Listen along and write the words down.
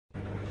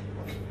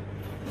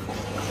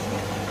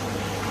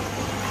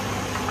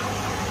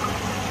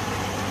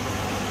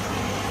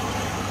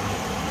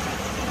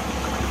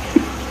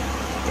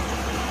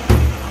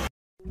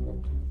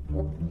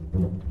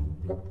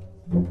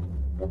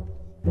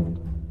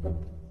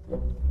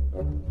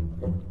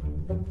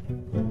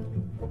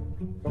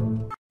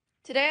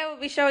Today I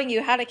will be showing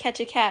you how to catch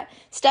a cat.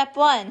 Step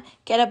 1,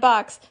 get a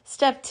box.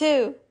 Step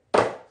 2,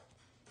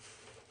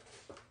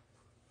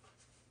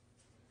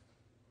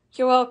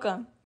 you're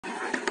welcome.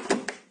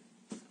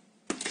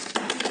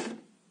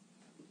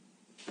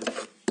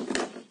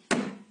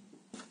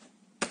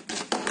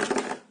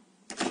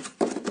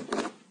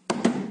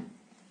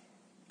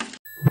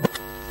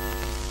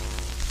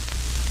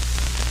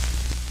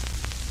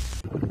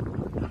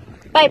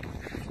 Bye.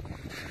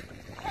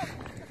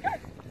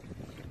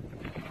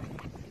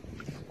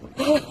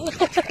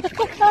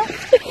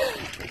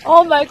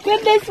 Oh my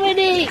goodness,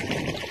 Winnie!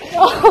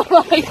 Oh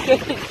my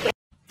goodness!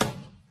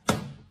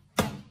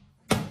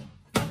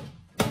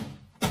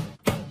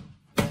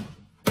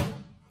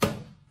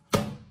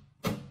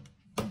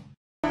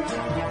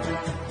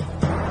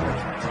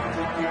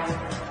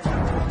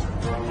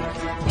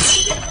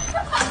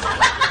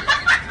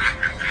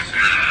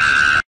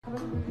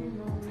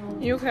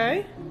 You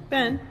okay?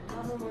 Ben?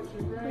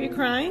 Are you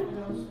crying?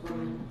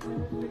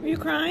 Are you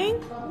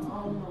crying?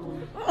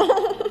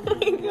 Oh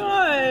my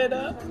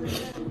god!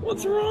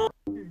 What's wrong?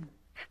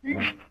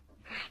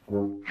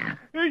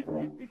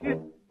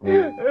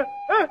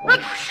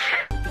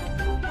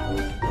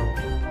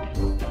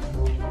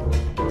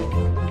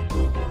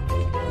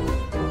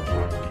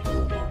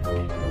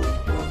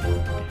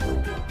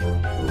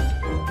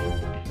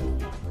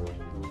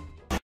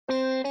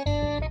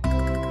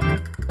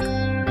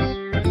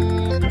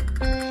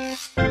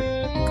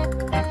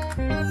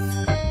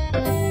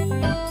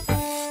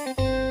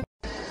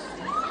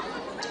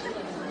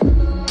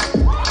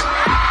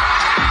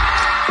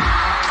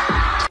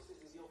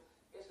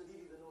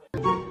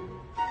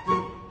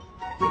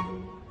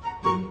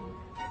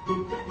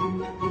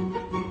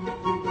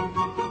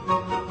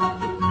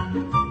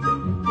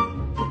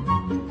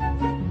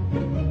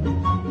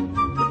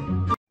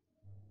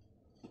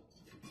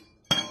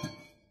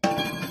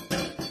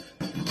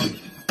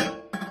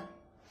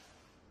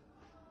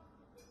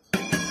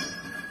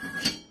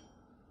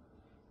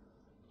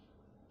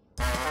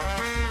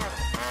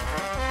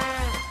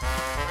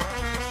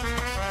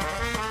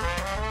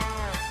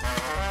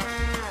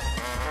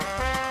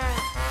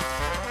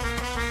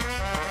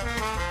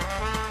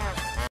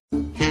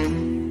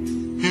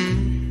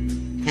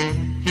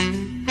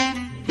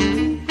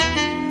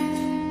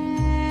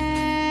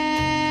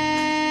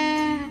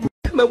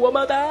 Mà qua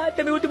bao ta,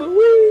 tao biết tao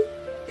ui,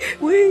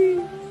 ui,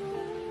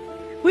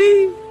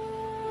 ui,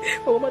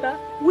 qua bao ta,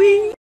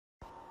 ui.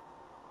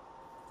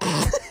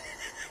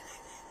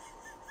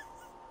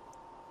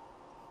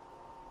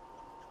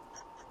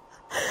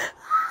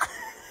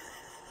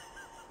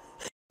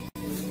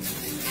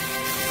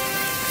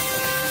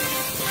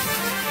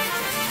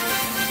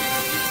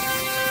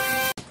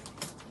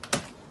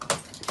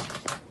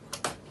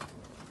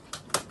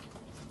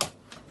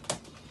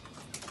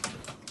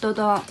 Đô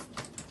đô.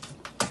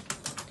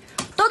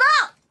 Đô đô.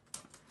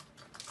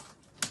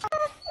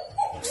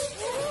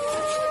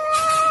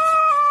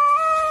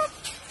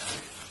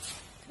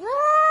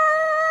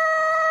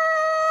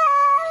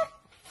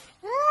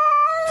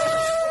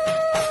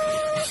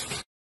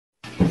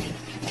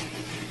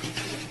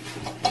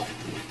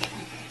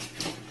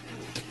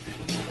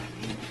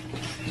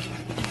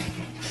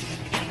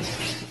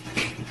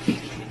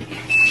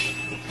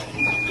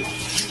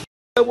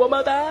 Mà qua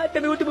bao ta,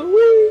 tao biết tao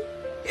ui,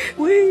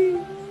 ui,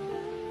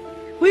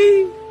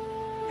 ui,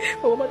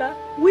 qua bao ta,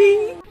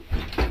 ui.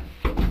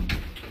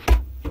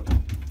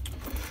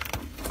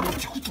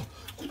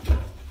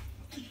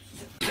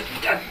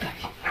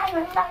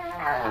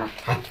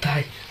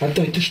 Отдай,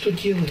 отдай, ты что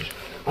делаешь?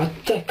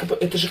 Отдай,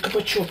 это же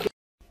кабачок.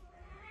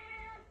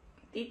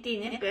 弟弟，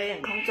你表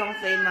演空中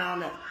飞猫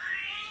了，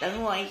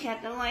等我一下，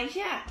等我一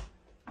下，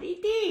弟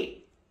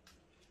弟，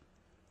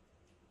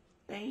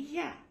等一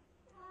下。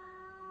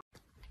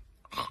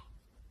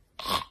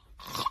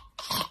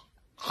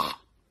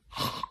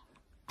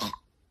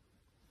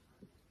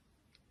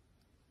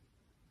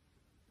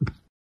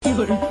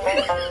有人。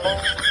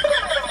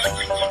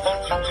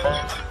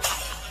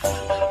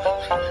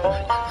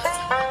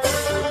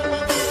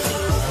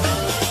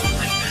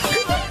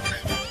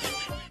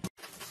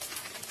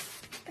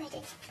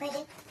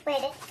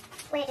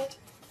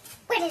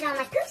Where did all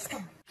my poops go?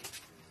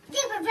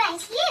 They were right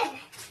here.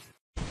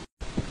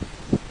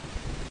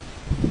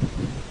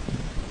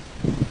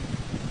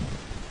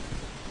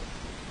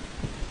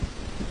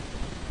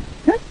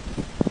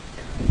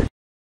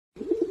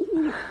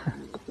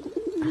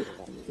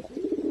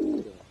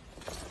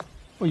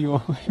 Oh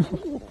呦，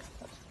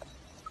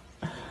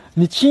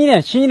你轻一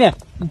点，轻一点，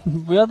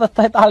不要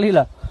太大力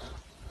了。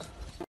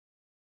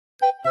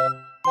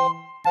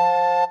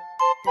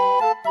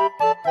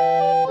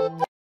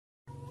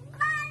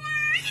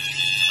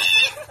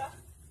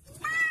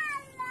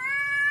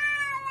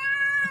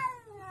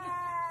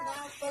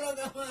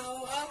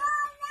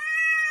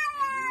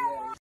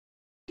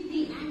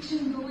The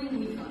action going,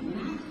 we've got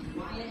Matt,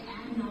 Wyatt,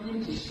 and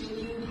Nolan to show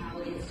you how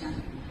it's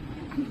done.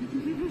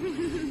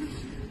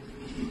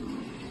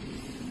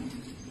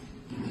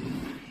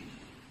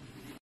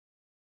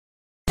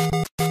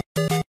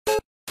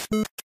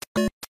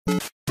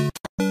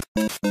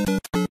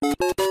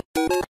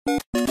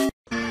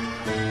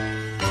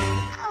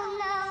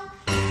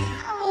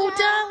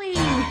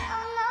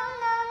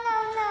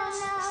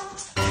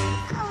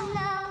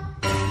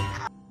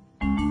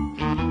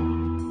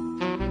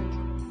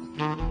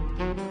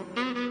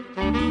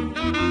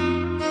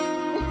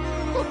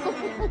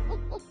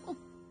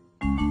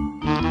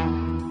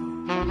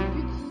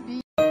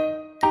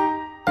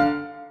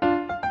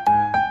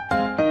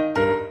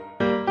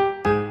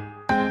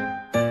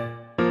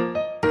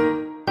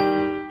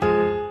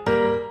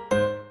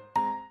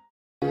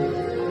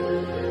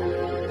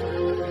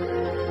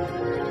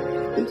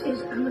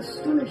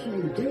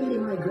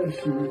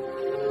 question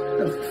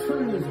of 5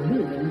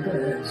 million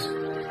birds.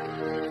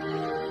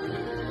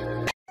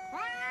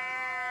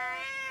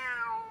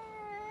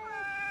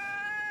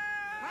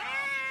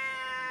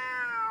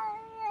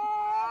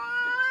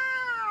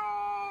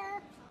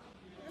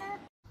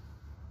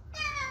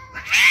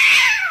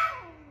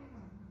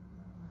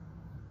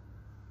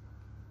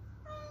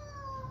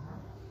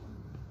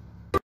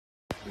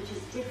 Which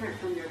is different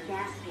from your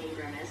gas pain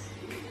grimace,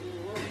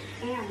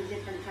 and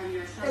different from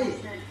your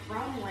someone said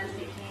from whence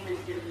it came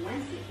instead of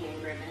whence it came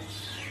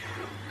grimace.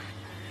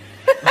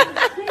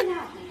 Spit it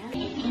out,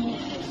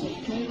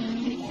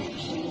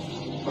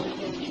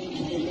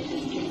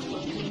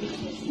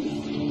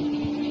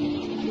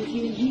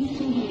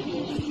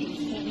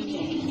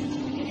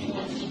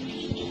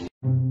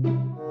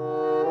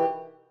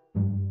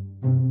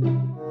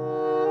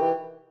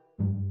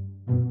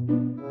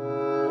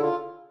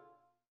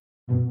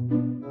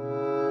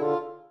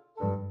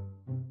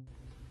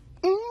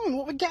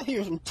 What we got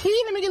here? Some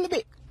tea? Let me get a little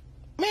bit.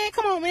 Man,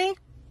 come on, man.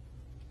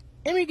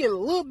 Let me get a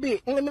little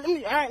bit. All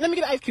right, let me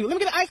get an ice cube. Let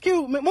me get an ice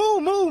cube.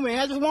 Move, man.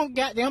 I just want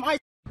goddamn ice.